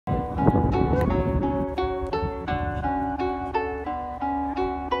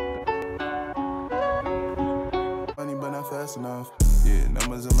fast enough. Yeah,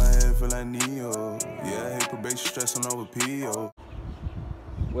 numbers in my head feel like Neo. Yeah, I hate probation stressing over PO.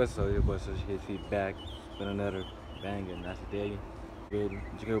 What's up, your boy PT.8 back with another banger. That's the day. Good.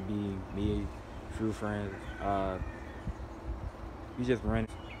 It's gonna be me, few friends. We just ran.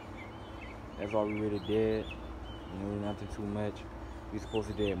 That's all we really did. You know, nothing too much. We supposed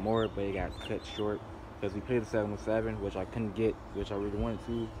to do more, but it got cut short because we played the 7-on-7, which I couldn't get, which I really wanted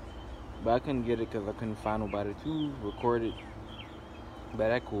to, but I couldn't get it because I couldn't find nobody to record it. But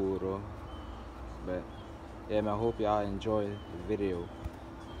that's cool though. But yeah, man, I hope y'all enjoy the video.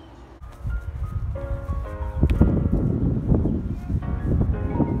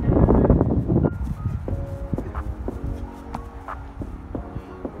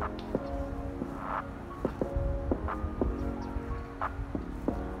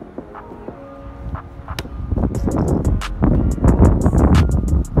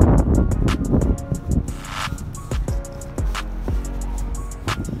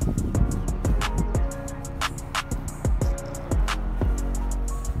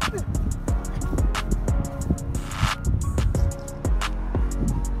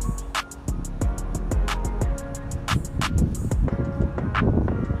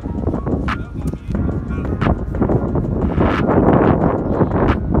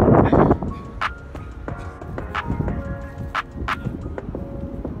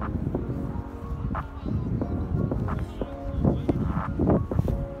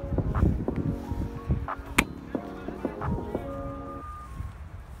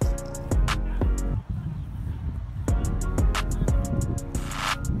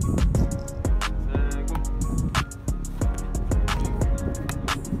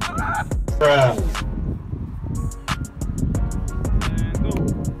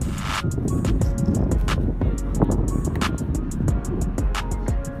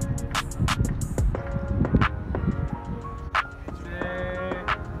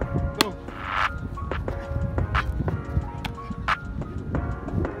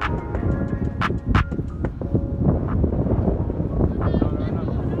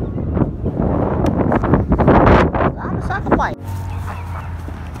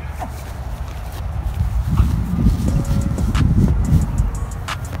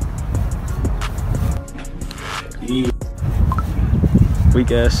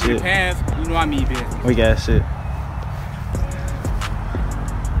 Weak ass shit. Pants, you know I mean business. Weak ass shit.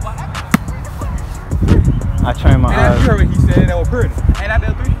 I trained my eyes. You heard what he said, that was pretty. Ain't I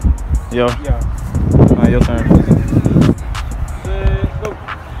been 3? Yo. Yeah. Alright, your turn. Let's go.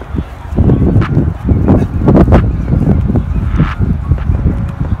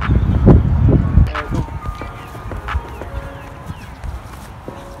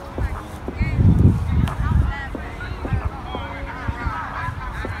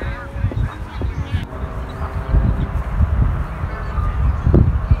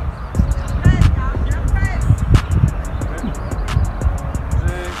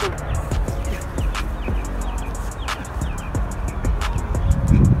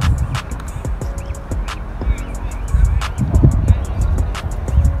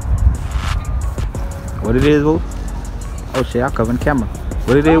 What it is, boo? Oh shit, I'm covering the camera.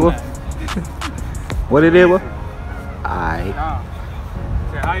 What it is, boo? What it is, boo? Aight.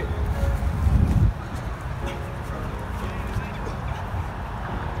 Say hi.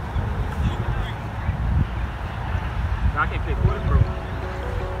 I can't play quarterback, bro.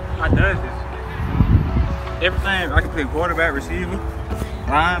 I does this. Everything, I can play quarterback, receiver,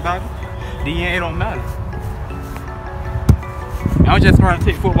 linebacker, DN, it don't matter. I'm just trying to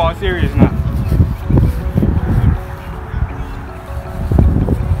take football serious now.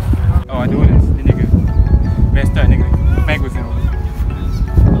 Oh, I do this. The nigga messed up, nigga. Bank was in over.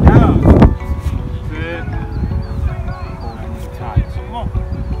 Down. Good. Oh, I need tight. Come on.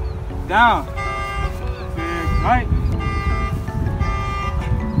 Down. Good. Right.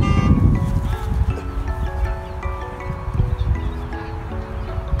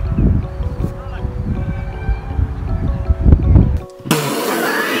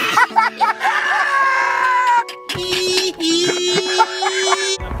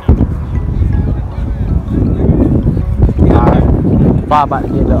 Bob about to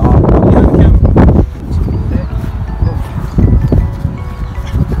get the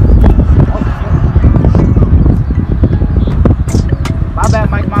my bad,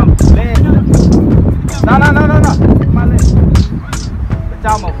 Mike. My leg. No. My leg. It's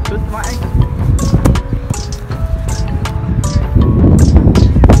almost twisted my ankle.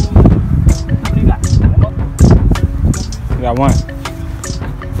 You got one.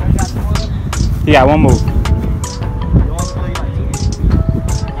 He got one move.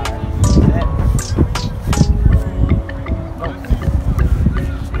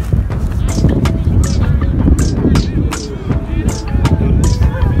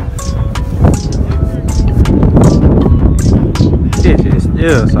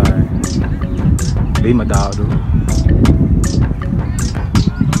 Yeah, sorry. Be my dog, dude.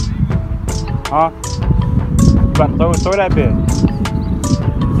 Huh? About to throw that bit.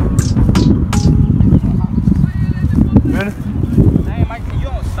 Ready? Hey, Mike, you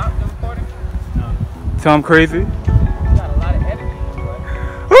don't stop the recording? No. Tell him crazy. You got a lot of editing, boy.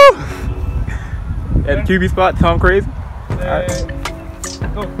 Woo! At the QB spot, tell him crazy. Alright.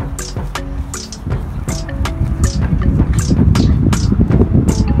 Go.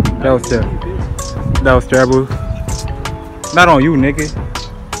 That was terrible. That was terrible. Not on you, nigga.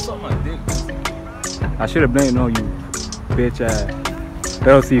 Suck my dick. I should have blamed on you, bitch ass.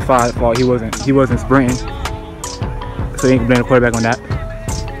 LC5 fault. He wasn't sprinting, so you ain't blame the quarterback on that.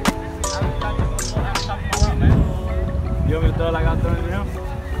 You want me to throw like I throw it to him?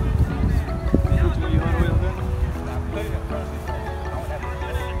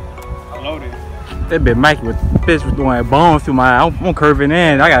 Loaded. That bitch Mikey was doing bones through my. I'm curving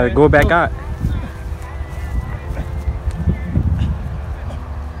in. I gotta go back out.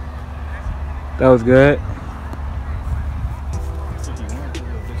 That was good.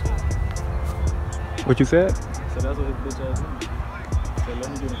 What you said? So that's what his bitch ass is. So let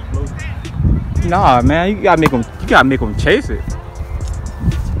me get explosive. Nah, man, you gotta make him chase it.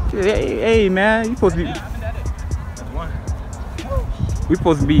 Hey, man, you supposed to be. That's one. We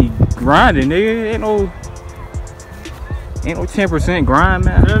supposed to be grinding, nigga. Ain't no 10% grind,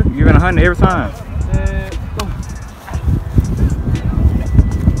 man. Really? You're giving 100 every time. Go.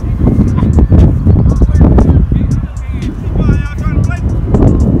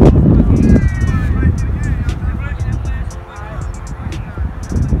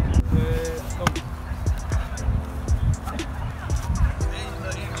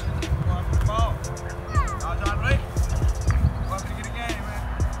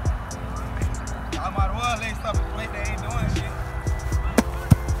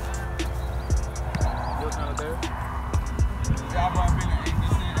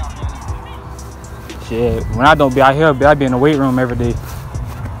 Shit, when I don't be out here, I be in the weight room every day.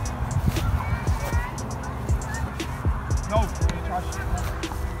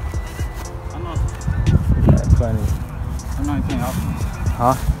 That's funny. I know I ain't playing offense.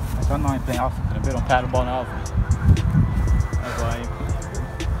 Huh? I know I ain't playing offense. I bet on pat the ball in the offense. That's why I ain't.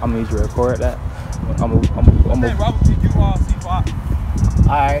 I'm gonna need you to record that. Hey, Robert, you C5.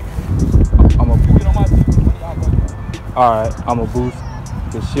 Alright. Get on my team. Alright, I'm gonna boost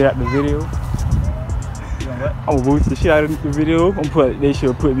the shit out the video. You know what? I'm gonna boost the shit out of the video. They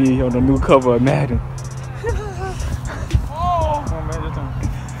should put me on the new cover of Madden. Oh, come on, man. Just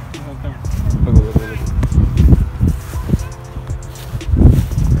Look.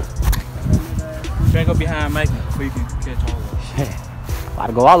 Back up behind Mike so you can catch all of it. About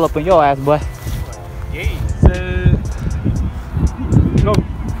to go all up in your ass, boy. Yeah. Go.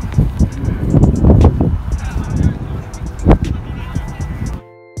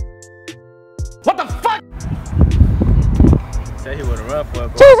 What the fuck? Said he would have run for it,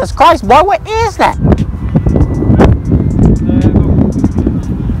 bro. Jesus Christ, boy, what is that?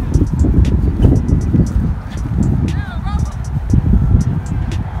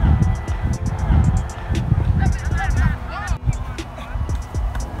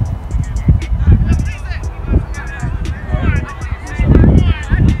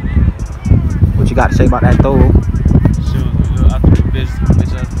 What you got to say about that throw?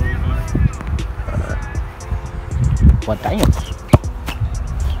 Well, damn.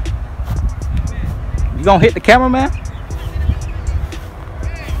 You gonna hit the camera, man?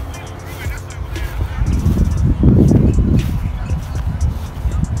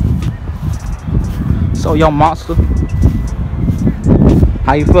 So, young monster,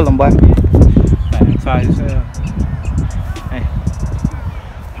 how you feeling, boy? Man, tired as hell. Hey.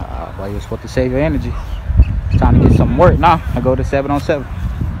 Boy, you're supposed to save your energy. Time to get some work now. I go to 7-on-7.